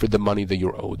company for the money that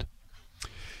you're owed.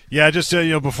 Yeah, just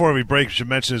before we break, you should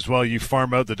mention as well, you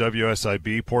farm out the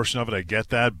WSIB portion of it. I get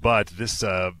that, but this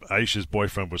Aisha's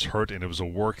boyfriend was hurt, and it was a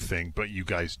work thing. But you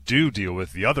guys do deal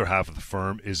with the other half of the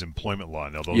firm is employment law.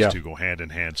 Now those two go hand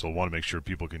in hand, so I want to make sure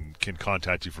people can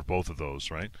contact you for both of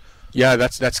those, right? Yeah,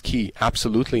 that's key.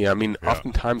 Absolutely. I mean,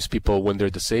 oftentimes people, when they're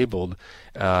disabled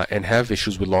and have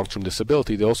issues with long-term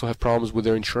disability, they also have problems with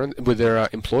their insurance, with their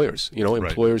employers. You know,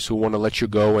 employers who want to let you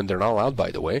go, and they're not allowed,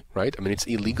 by the way, right? I mean, it's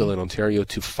illegal in Ontario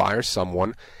to fire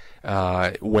someone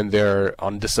when they're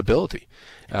on disability.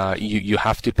 You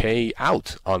have to pay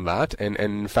out on that, and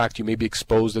in fact you may be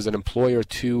exposed as an employer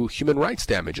to human rights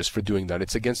damages for doing that.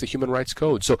 It's against the Human Rights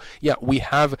Code. So yeah, we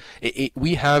have a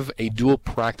dual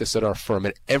practice at our firm.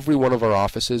 At every one of our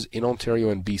offices in Ontario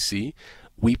and BC,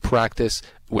 we practice,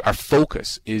 our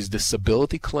focus is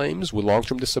disability claims with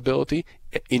long-term disability,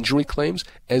 injury claims,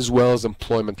 as well as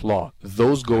employment law.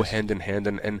 Those go hand in hand,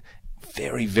 and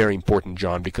very, very important,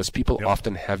 John, because people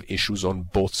often have issues on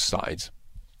both sides.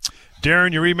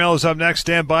 Darren, your email is up next.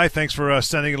 Stand by. Thanks for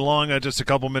sending it along just a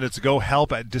couple minutes ago.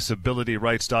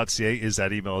 help@disabilityrights.ca is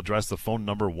that email address. The phone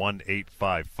number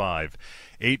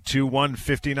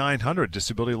 1-855-821-5900.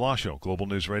 Disability Law Show, Global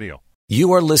News Radio.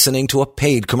 You are listening to a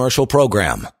paid commercial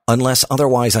program. Unless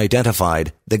otherwise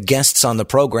identified, the guests on the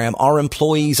program are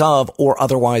employees of or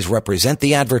otherwise represent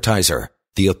the advertiser.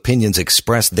 The opinions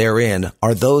expressed therein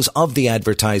are those of the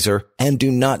advertiser and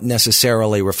do not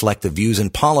necessarily reflect the views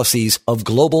and policies of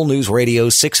Global News Radio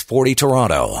 640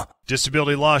 Toronto.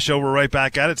 Disability Law Show, we're right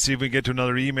back at it. See if we can get to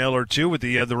another email or two with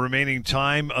the remaining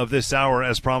time of this hour.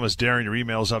 As promised, Darren, your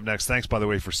email's up next. Thanks, by the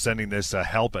way, for sending this.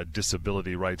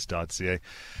 help@disabilityrights.ca.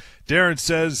 Darren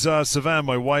says, Savan,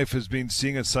 my wife has been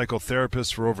seeing a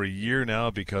psychotherapist for over a year now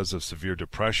because of severe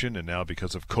depression and now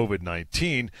because of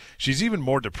COVID-19. She's even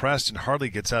more depressed and hardly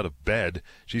gets out of bed.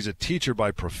 She's a teacher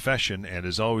by profession and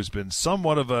has always been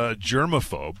somewhat of a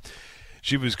germaphobe.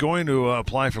 She was going to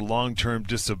apply for long-term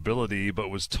disability but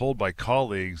was told by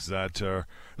colleagues that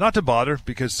not to bother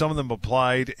because some of them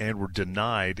applied and were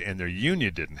denied and their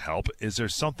union didn't help. Is there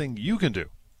something you can do?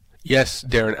 Yes,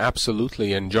 Darren,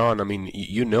 absolutely. And John, I mean,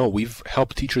 you know, we've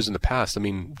helped teachers in the past. I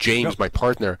mean, James, my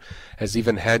partner, has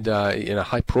even had in a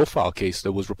high-profile case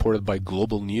that was reported by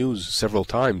Global News several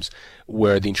times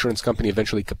where the insurance company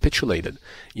eventually capitulated,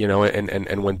 you know,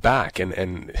 and went back.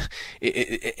 And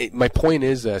my point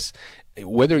is this,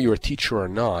 whether you're a teacher or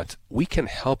not, we can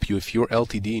help you if your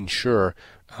LTD insurer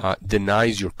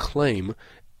denies your claim.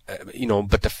 You know,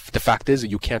 but the fact is that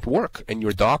you can't work, and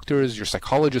your doctors, your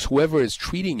psychologists, whoever is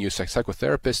treating you,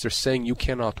 psychotherapists, are saying you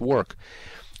cannot work.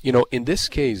 You know, in this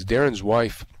case, Darren's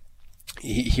wife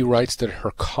he writes that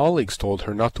her colleagues told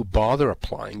her not to bother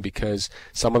applying because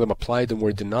some of them applied and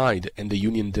were denied, and the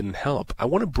union didn't help. I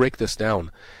want to break this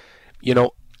down. You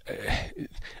know,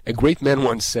 a great man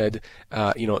once said,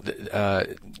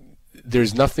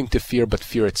 there's nothing to fear but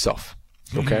fear itself.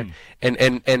 Okay,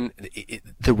 and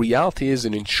the reality is,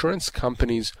 in insurance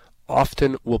companies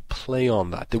often will play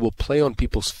on that. They will play on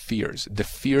people's fears. The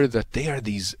fear that they are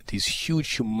these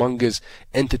huge, humongous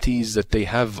entities, that they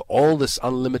have all this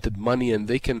unlimited money and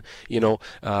they can,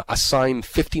 assign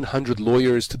 1,500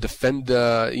 lawyers to defend,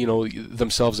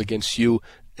 themselves against you.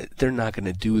 They're not going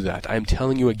to do that. I'm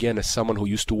telling you again, as someone who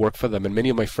used to work for them, and many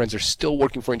of my friends are still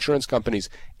working for insurance companies.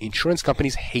 Insurance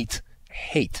companies hate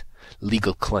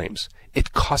legal claims.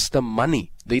 It costs them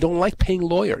money. They don't like paying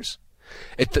lawyers.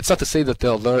 It's not to say that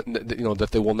they'll learn, that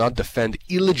they will not defend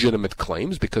illegitimate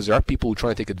claims, because there are people who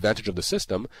try to take advantage of the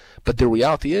system. But the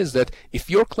reality is that if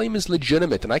your claim is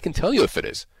legitimate, and I can tell you if it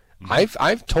is,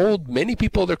 I've told many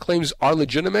people their claims are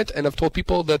legitimate, and I've told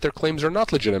people that their claims are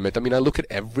not legitimate. I mean, I look at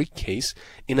every case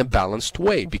in a balanced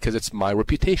way because it's my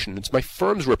reputation, it's my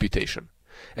firm's reputation.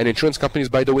 And insurance companies,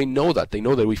 by the way, know that. They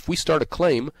know that if we start a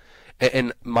claim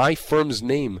and my firm's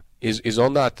name is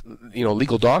on that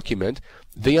legal document,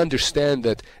 they understand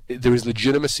that there is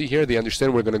legitimacy here. They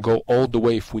understand we're going to go all the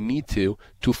way, if we need to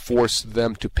force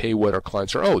them to pay what our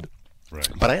clients are owed. Right.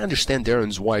 But I understand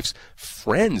Darren's wife's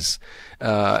friend's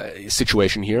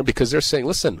situation here, because they're saying,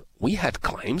 listen, we had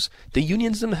claims, the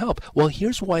unions didn't help. Well,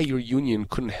 here's why your union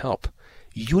couldn't help.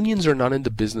 Unions are not in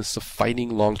the business of fighting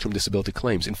long-term disability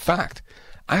claims. In fact,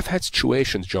 I've had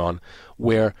situations, John,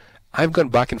 where I've gone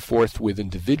back and forth with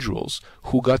individuals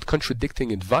who got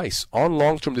contradicting advice on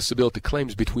long-term disability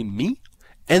claims between me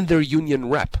and their union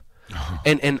rep.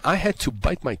 And I had to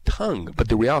bite my tongue, but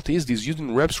the reality is these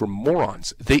union reps were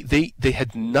morons. They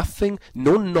had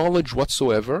no knowledge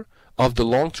whatsoever of the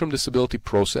long-term disability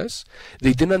process.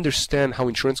 They didn't understand how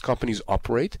insurance companies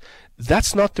operate.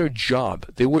 That's not their job.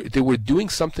 They were doing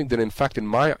something that, in fact, in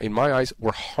my eyes,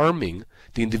 were harming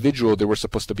the individual they were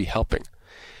supposed to be helping.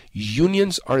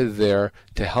 Unions are there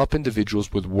to help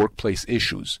individuals with workplace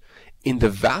issues. In the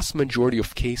vast majority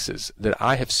of cases that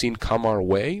I have seen come our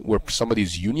way where somebody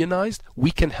is unionized,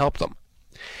 we can help them.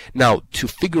 Now, to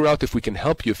figure out if we can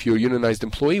help you if you're a unionized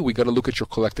employee, we got to look at your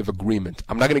collective agreement.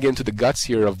 I'm not going to get into the guts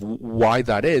here of why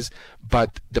that is,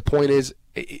 but the point is,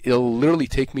 it'll literally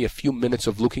take me a few minutes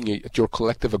of looking at your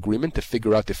collective agreement to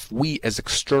figure out if we, as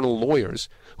external lawyers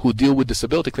who deal with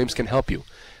disability claims, can help you.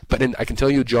 But I can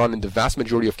tell you, John, in the vast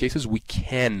majority of cases, we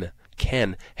can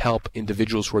help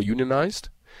individuals who are unionized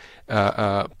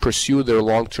pursue their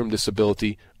long-term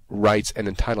disability rights and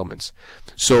entitlements.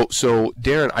 So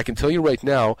Darren, I can tell you right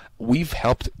now, we've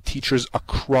helped teachers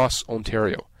across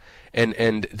Ontario.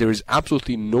 And there is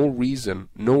absolutely no reason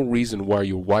why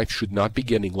your wife should not be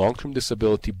getting long-term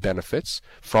disability benefits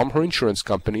from her insurance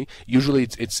company. Usually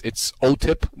it's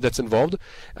OTIP that's involved.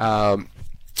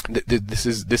 This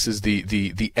is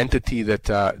the entity that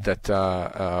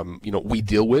we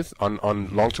deal with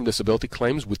on long-term disability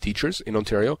claims with teachers in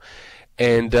Ontario,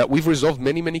 and we've resolved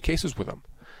many cases with them.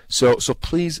 So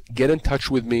please get in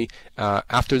touch with me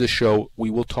after the show. We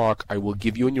will talk. I will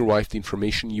give you and your wife the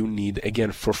information you need,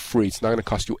 again, for free. It's not going to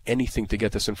cost you anything to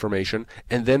get this information,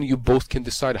 and then you both can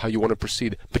decide how you want to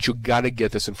proceed. But you got to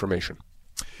get this information.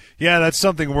 Yeah, that's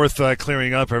something worth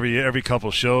clearing up every couple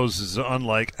shows. Is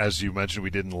unlike, as you mentioned, we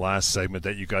did in the last segment,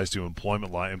 that you guys do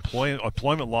employment law.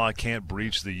 Employment law can't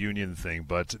breach the union thing,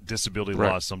 but disability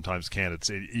law sometimes can.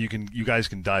 You guys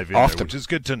can dive in often, there, which is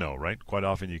good to know, right? Quite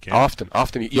often you can. Often,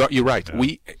 you're right.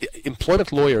 Yeah.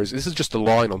 Employment lawyers. This is just the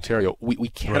law in Ontario. We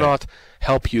cannot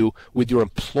help you with your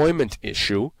employment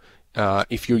issue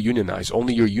if you're unionized.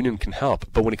 Only your union can help.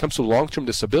 But when it comes to long-term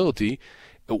disability,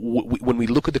 when we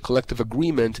look at the collective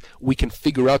agreement, we can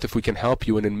figure out if we can help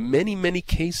you. And in many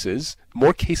cases,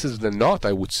 more cases than not,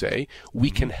 I would say,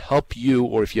 we can help you,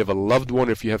 or if you have a loved one,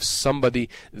 or if you have somebody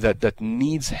that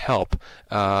needs help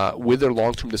with their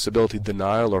long-term disability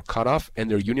denial or cutoff and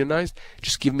they're unionized,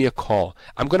 just give me a call.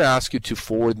 I'm going to ask you to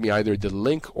forward me either the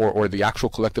link or the actual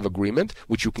collective agreement,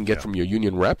 which you can get from your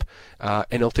union rep, and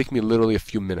it'll take me literally a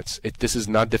few minutes. This is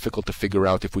not difficult to figure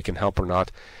out if we can help or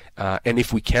not. And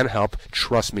if we can help,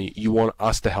 trust me, you want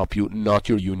us to help you, not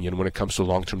your union, when it comes to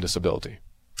long-term disability.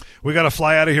 We got to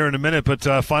fly out of here in a minute, but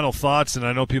final thoughts, and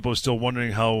I know people are still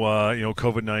wondering how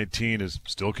COVID-19 is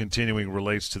still continuing,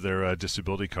 relates to their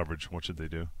disability coverage. What should they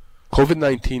do?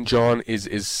 COVID-19, John,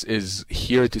 is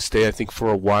here to stay, I think, for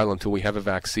a while until we have a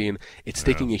vaccine. It's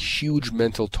taking a huge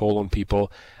mental toll on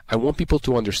people. I want people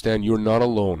to understand you're not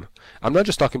alone. I'm not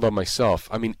just talking about myself.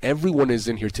 I mean, everyone is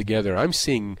in here together. I'm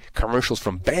seeing commercials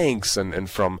from banks and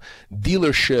from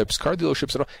dealerships, car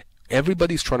dealerships, and all.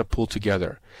 Everybody's trying to pull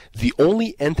together. The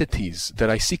only entities that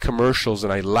I see commercials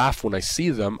and I laugh when I see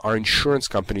them are insurance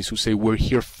companies who say, we're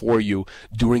here for you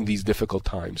during these difficult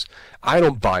times. I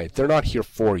don't buy it. They're not here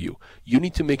for you. You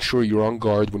need to make sure you're on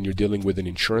guard when you're dealing with an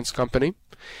insurance company,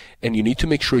 and you need to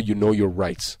make sure you know your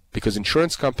rights, because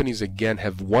insurance companies, again,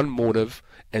 have one motive,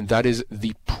 and that is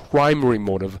the primary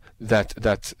motive that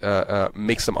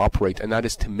makes them operate, and that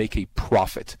is to make a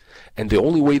profit. And the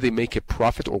only way they make a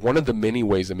profit, or one of the many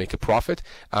ways they make a profit,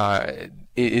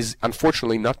 is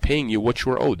unfortunately not paying you what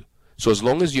you are owed. So as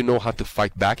long as you know how to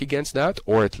fight back against that,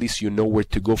 or at least you know where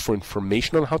to go for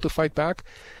information on how to fight back,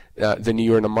 then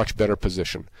you're in a much better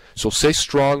position. So stay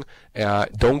strong,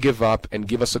 don't give up, and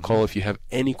give us a call if you have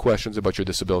any questions about your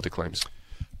disability claims.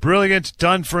 Brilliant.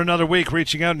 Done for another week.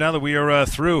 Reaching out now that we are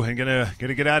through and gonna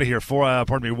get out of here.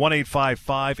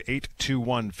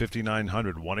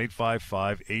 1-855-821-5900.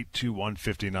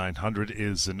 1-855-821-5900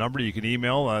 is the number. You can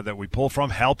email that we pull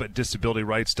from,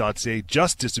 help@disabilityrights.ca.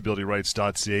 Just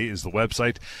disabilityrights.ca is the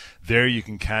website. There you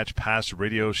can catch past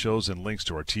radio shows and links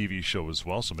to our TV show as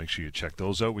well, so make sure you check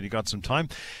those out when you got some time.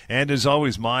 And as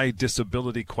always,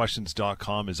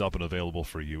 mydisabilityquestions.com is up and available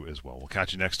for you as well. We'll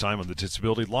catch you next time on the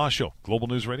Disability Law Show, Global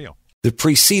News Radio. The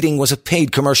preceding was a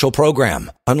paid commercial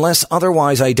program. Unless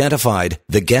otherwise identified,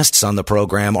 the guests on the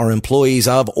program are employees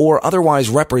of or otherwise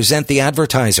represent the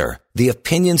advertiser. The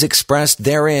opinions expressed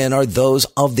therein are those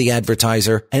of the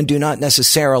advertiser and do not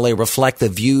necessarily reflect the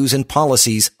views and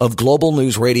policies of Global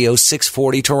News Radio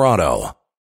 640 Toronto.